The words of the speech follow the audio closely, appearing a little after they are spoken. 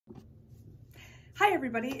Hi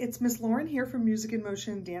everybody, it's Miss Lauren here from Music in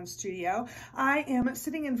Motion Dance Studio. I am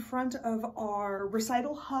sitting in front of our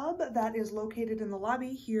recital hub that is located in the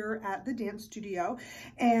lobby here at the dance studio,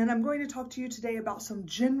 and I'm going to talk to you today about some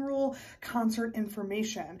general concert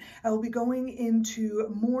information. I will be going into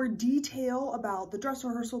more detail about the dress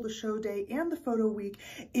rehearsal, the show day, and the photo week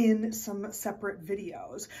in some separate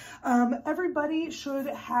videos. Everybody should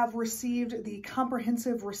have received the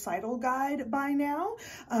comprehensive recital guide by now.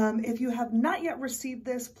 If you have not yet received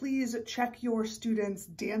this, please check your students'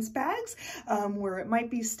 dance bags where it might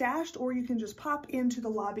be stashed, or you can just pop into the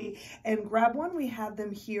lobby and grab one. We have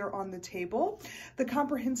them here on the table. The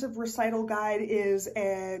comprehensive recital guide is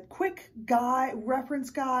a quick reference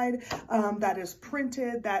guide that is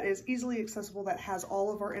printed, that is easily accessible, that has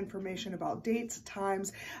all of our information about dates,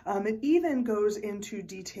 times. It even goes into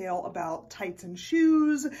detail about tights and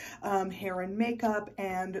shoes, hair and makeup,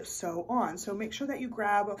 and so on. So make sure that you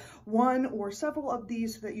grab one or several of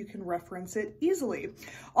these so that you can reference it easily.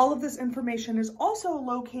 All of this information is also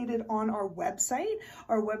located on our website.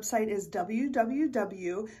 Our website is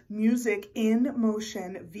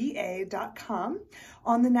www.musicinmotionva.com.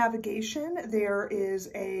 On the navigation, there is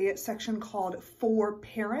a section called For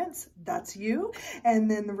Parents, that's you, and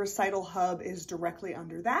then the recital hub is directly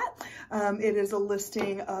under that. It is a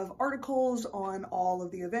listing of articles on all of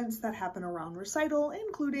the events that happen around recital,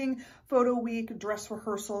 including photo week, dress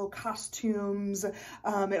rehearsal, costumes.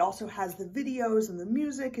 It also has the videos and the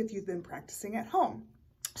music if you've been practicing at home.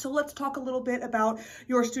 So let's talk a little bit about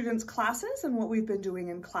your students' classes and what we've been doing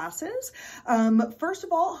in classes. First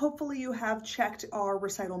of all, hopefully you have checked our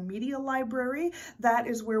recital media library. That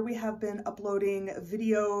is where we have been uploading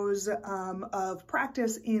videos of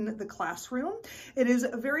practice in the classroom. It is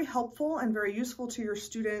very helpful and very useful to your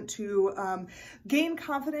student to gain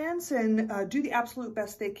confidence and do the absolute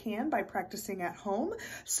best they can by practicing at home.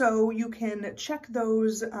 So you can check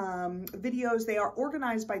those videos. They are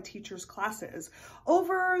organized by teachers' classes.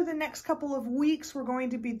 Over the next couple of weeks, we're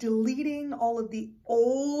going to be deleting all of the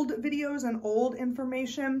old videos and old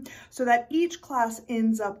information so that each class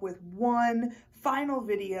ends up with one final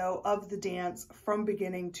video of the dance from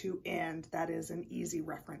beginning to end. That is an easy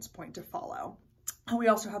reference point to follow. We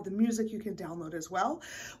also have the music you can download as well.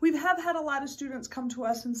 We have had a lot of students come to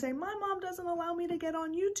us and say, my mom doesn't allow me to get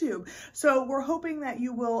on YouTube. So we're hoping that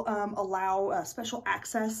you will allow special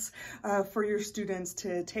access for your students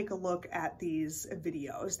to take a look at these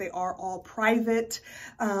videos. They are all private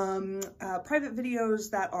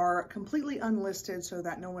videos that are completely unlisted so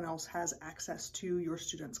that no one else has access to your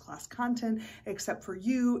students' class content except for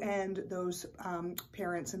you and those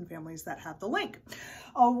parents and families that have the link.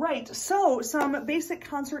 All right, so some basic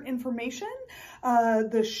concert information.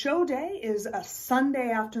 The show day is a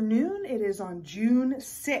Sunday afternoon. It is on June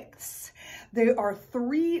 6th. There are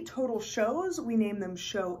 3 total shows. We name them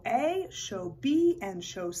Show A, Show B, and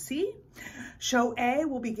Show C. Show A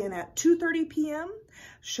will begin at 2:30 p.m.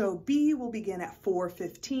 Show B will begin at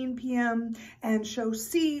 4:15 p.m. and Show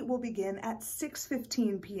C will begin at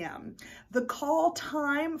 6:15 p.m. The call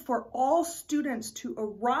time for all students to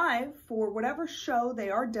arrive for whatever show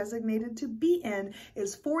they are designated to be in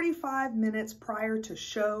is 45 minutes prior to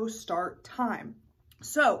show start time.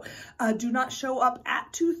 So do not show up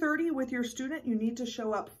at 2:30 with your student. You need to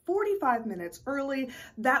show up 45 minutes early.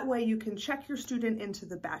 That way you can check your student into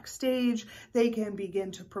the backstage. They can begin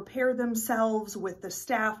to prepare themselves with the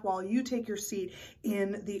staff while you take your seat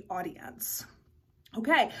in the audience.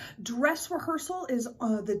 Okay, dress rehearsal is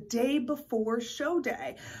the day before show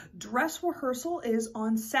day. Dress rehearsal is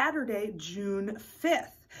on Saturday, June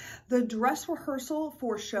 5th. The dress rehearsal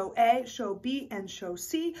for Show A, Show B, and Show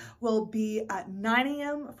C will be at 9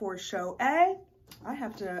 a.m. for Show A. I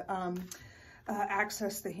have to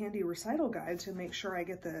access the handy recital guide to make sure I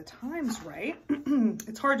get the times right.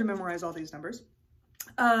 It's hard to memorize all these numbers.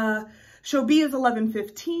 Show B is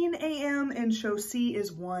 11:15 a.m. and Show C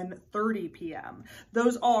is 1:30 p.m.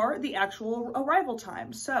 Those are the actual arrival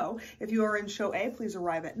times. So if you are in Show A, please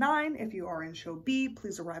arrive at 9. If you are in Show B,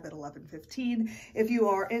 please arrive at 11:15. If you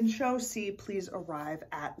are in Show C, please arrive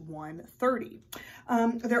at 1:30.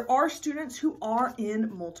 There are students who are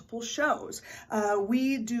in multiple shows.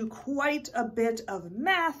 We do quite a bit of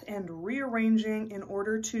math and rearranging in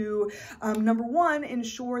order to, number one,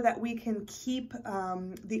 ensure that we can keep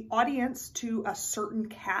the audience to a certain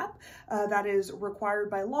cap that is required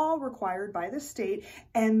by law, required by the state,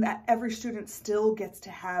 and that every student still gets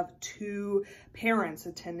to have 2 parents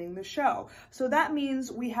attending the show. So that means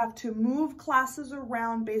we have to move classes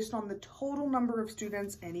around based on the total number of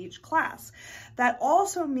students in each class. That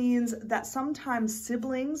also means that sometimes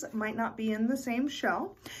siblings might not be in the same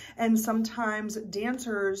show, and sometimes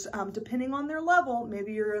dancers, depending on their level,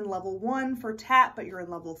 maybe you're in level 1 for tap, but you're in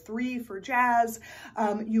level 3 for jazz,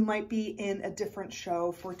 you might be in a different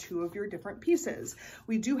show for 2 of your different pieces.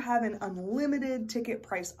 We do have an unlimited ticket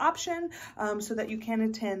price option so that you can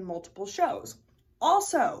attend multiple shows.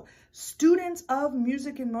 Also, students of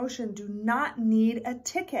Music in Motion do not need a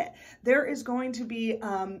ticket. There is going to be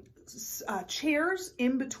chairs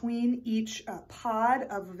in between each pod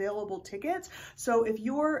of available tickets. So if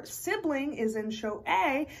your sibling is in show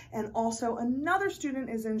A and also another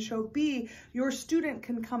student is in show B, your student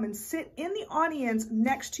can come and sit in the audience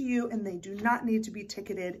next to you, and they do not need to be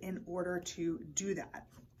ticketed in order to do that.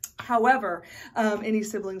 However, any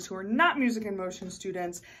siblings who are not Music in Motion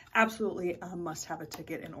students absolutely must have a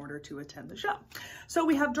ticket in order to attend the show. So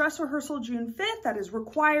we have dress rehearsal June 5th. That is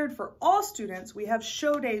required for all students. We have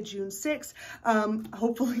show day June 6th.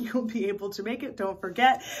 Hopefully you'll be able to make it, don't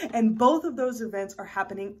forget. And both of those events are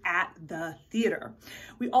happening at the theater.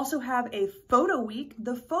 We also have a photo week.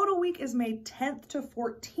 The photo week is May 10th to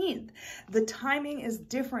 14th. The timing is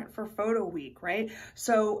different for photo week, right?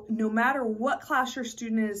 So no matter what class your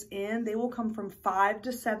student is in, they will come from 5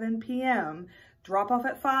 to 7 p.m. Drop off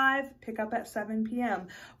at 5, pick up at 7 p.m.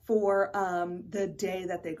 for the day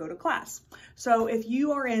that they go to class. So if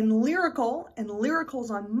you are in lyrical and lyrical's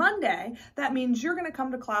on Monday, that means you're going to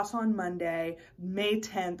come to class on Monday, May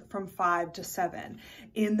 10th from 5 to 7.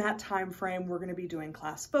 In that time frame, we're going to be doing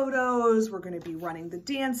class photos, we're going to be running the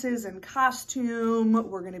dances in costume,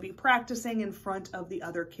 we're going to be practicing in front of the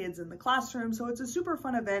other kids in the classroom. So it's a super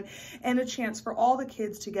fun event and a chance for all the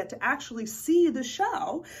kids to get to actually see the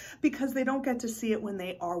show because they don't get to see it when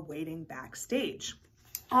they are waiting backstage.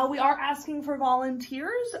 We are asking for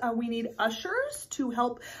volunteers. We need ushers to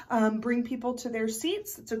help bring people to their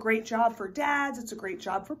seats. It's a great job for dads. It's a great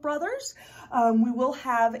job for brothers. We will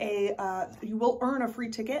have you will earn a free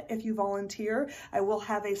ticket if you volunteer. I will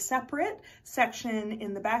have a separate section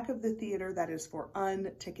in the back of the theater that is for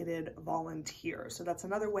unticketed volunteers. So that's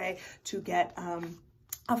another way to get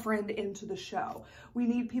a friend into the show. We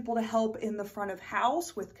need people to help in the front of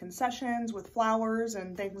house with concessions, with flowers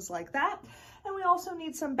and things like that. And we also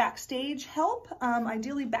need some backstage help,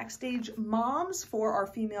 ideally backstage moms for our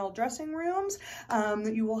female dressing rooms.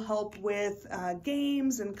 You will help with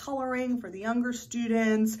games and coloring for the younger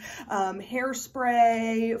students,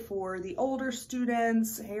 hairspray for the older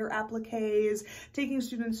students, hair appliques, taking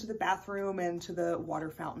students to the bathroom and to the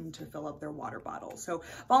water fountain to fill up their water bottles. So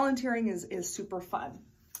volunteering is super fun.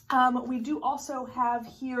 We do also have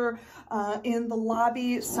here in the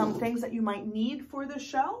lobby some things that you might need for the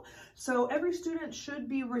show. So every student should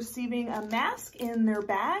be receiving a mask in their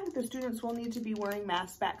bag. The students will need to be wearing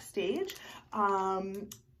masks backstage. And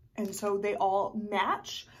so they all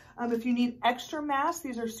match. If you need extra masks,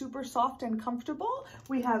 these are super soft and comfortable.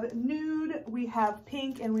 We have nude, we have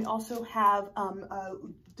pink, and we also have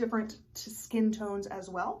different skin tones as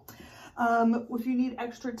well. If you need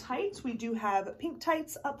extra tights, we do have pink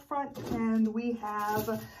tights up front, and we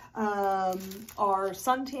have our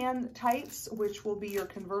suntan tights, which will be your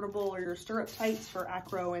convertible or your stirrup tights for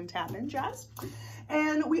acro and tap and jazz.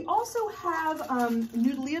 And we also have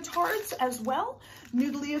nude leotards as well.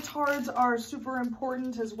 Nude leotards are super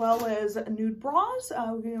important, as well as nude bras,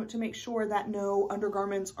 to make sure that no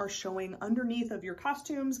undergarments are showing underneath of your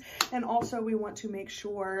costumes. And also we want to make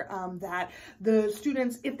sure that the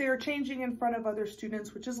students, if they're changing in front of other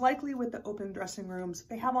students, which is likely with the open dressing rooms, if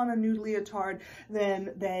they have on a nude leotard,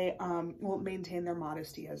 then they will maintain their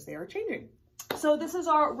modesty as they are changing. So this is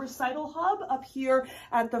our recital hub up here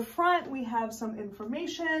at the front. We have some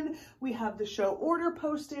information, we have the show order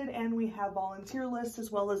posted, and we have volunteer lists as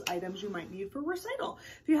well as items you might need for recital.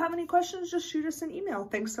 If you have any questions, just shoot us an email.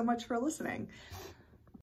 Thanks so much for listening.